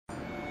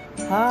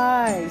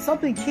Hi,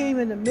 something came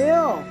in the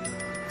mail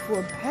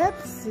for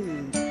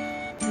Pepsi.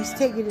 He's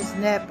taking his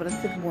nap, but I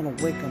think I want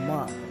to wake him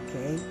up,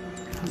 okay?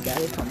 We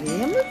got it from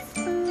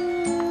Amazon.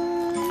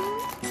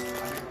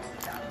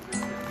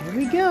 Here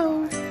we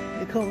go.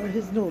 They call it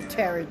his little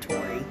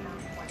territory.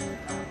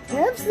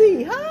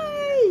 Pepsi,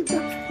 hi!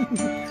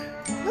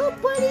 Oh,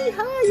 buddy,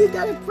 hi, you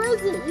got a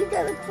present. You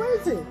got a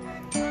present.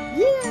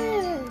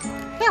 Yeah.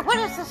 Yeah, what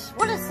is this?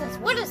 What is this?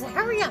 What is it?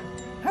 Hurry up.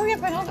 Hurry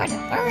up and open it.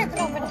 Hurry up and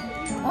open it.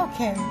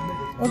 Okay.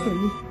 Okay,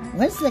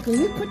 1 second.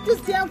 Let me put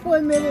this down for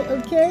a minute,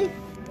 okay?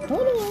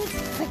 Hold on.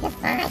 Bring it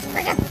fast.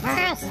 Bring it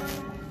fast.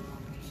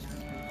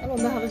 I don't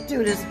know how to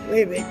do this.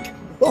 Wait a minute.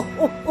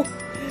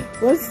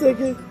 1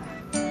 second.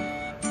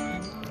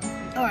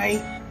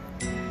 Alright.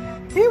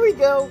 Here we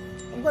go.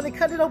 I'm going to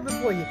cut it open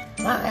for you.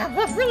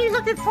 I'm really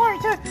looking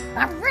forward to it.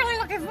 I'm really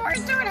looking forward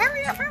to it.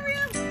 Hurry up, hurry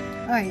up.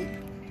 Alright.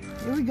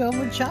 Here we go.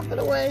 We'll chop it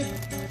away.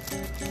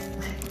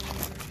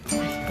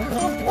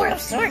 Oh boy, I'm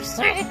so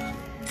excited.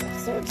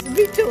 So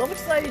me too. I'm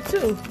excited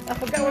too. I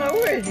forgot what I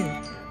ordered you.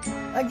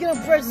 I get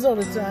on presents all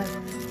the time.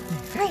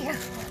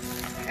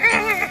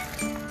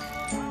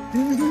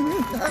 Here you go.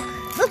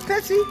 Look,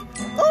 Pepsi.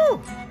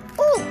 Oh!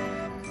 Oh!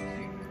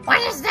 What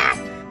is that?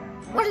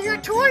 One of your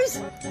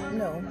toys?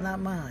 No, not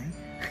mine.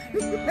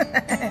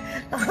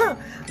 Oh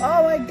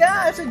my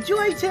God, it's a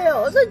Joy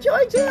Tail. It's a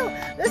Joy Tail.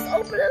 Let's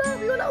open it up.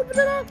 You want to open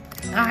it up?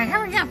 All right,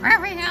 hurry up,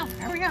 hurry up,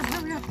 hurry up,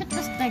 hurry up. Get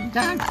this thing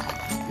done.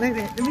 Wait a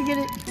minute. Let me get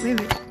it. Wait a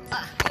minute.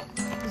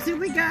 Let's see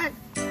what we got.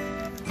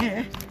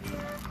 Yeah.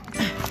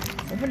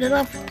 Open it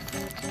up.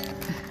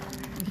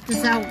 Get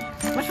this out.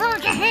 What's wrong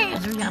with your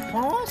hands? You got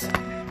paws?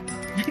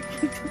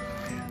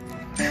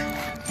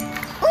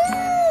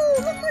 Oh,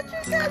 look what you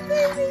got,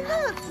 baby.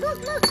 Look, look,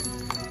 look.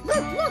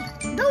 Look, look.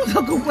 Don't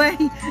look away.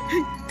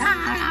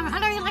 How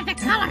do you like the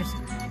colors?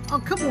 Oh,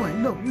 come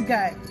on. Look, we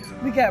got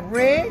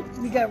red.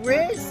 We got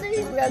red. See,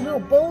 we got a little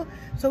bow.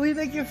 So we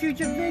make your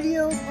future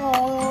videos.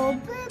 Oh,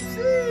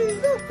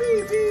 Pepsi. Look,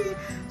 baby.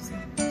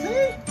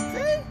 See?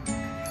 See?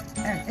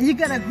 And you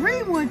got a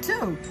green one,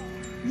 too.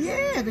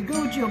 Yeah, to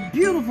go with your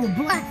beautiful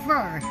black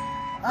fur.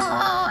 Oh,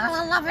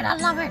 I love it, I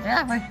love it,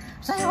 I love it.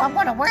 So I'm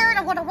going to wear it,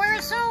 I'm going to wear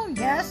it soon?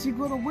 Yes, you're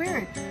going to wear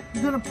it.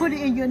 You're going to put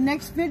it in your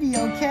next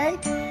video, okay?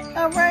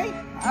 All right?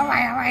 All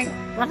right, all right.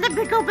 Well, let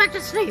me go back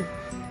to sleep.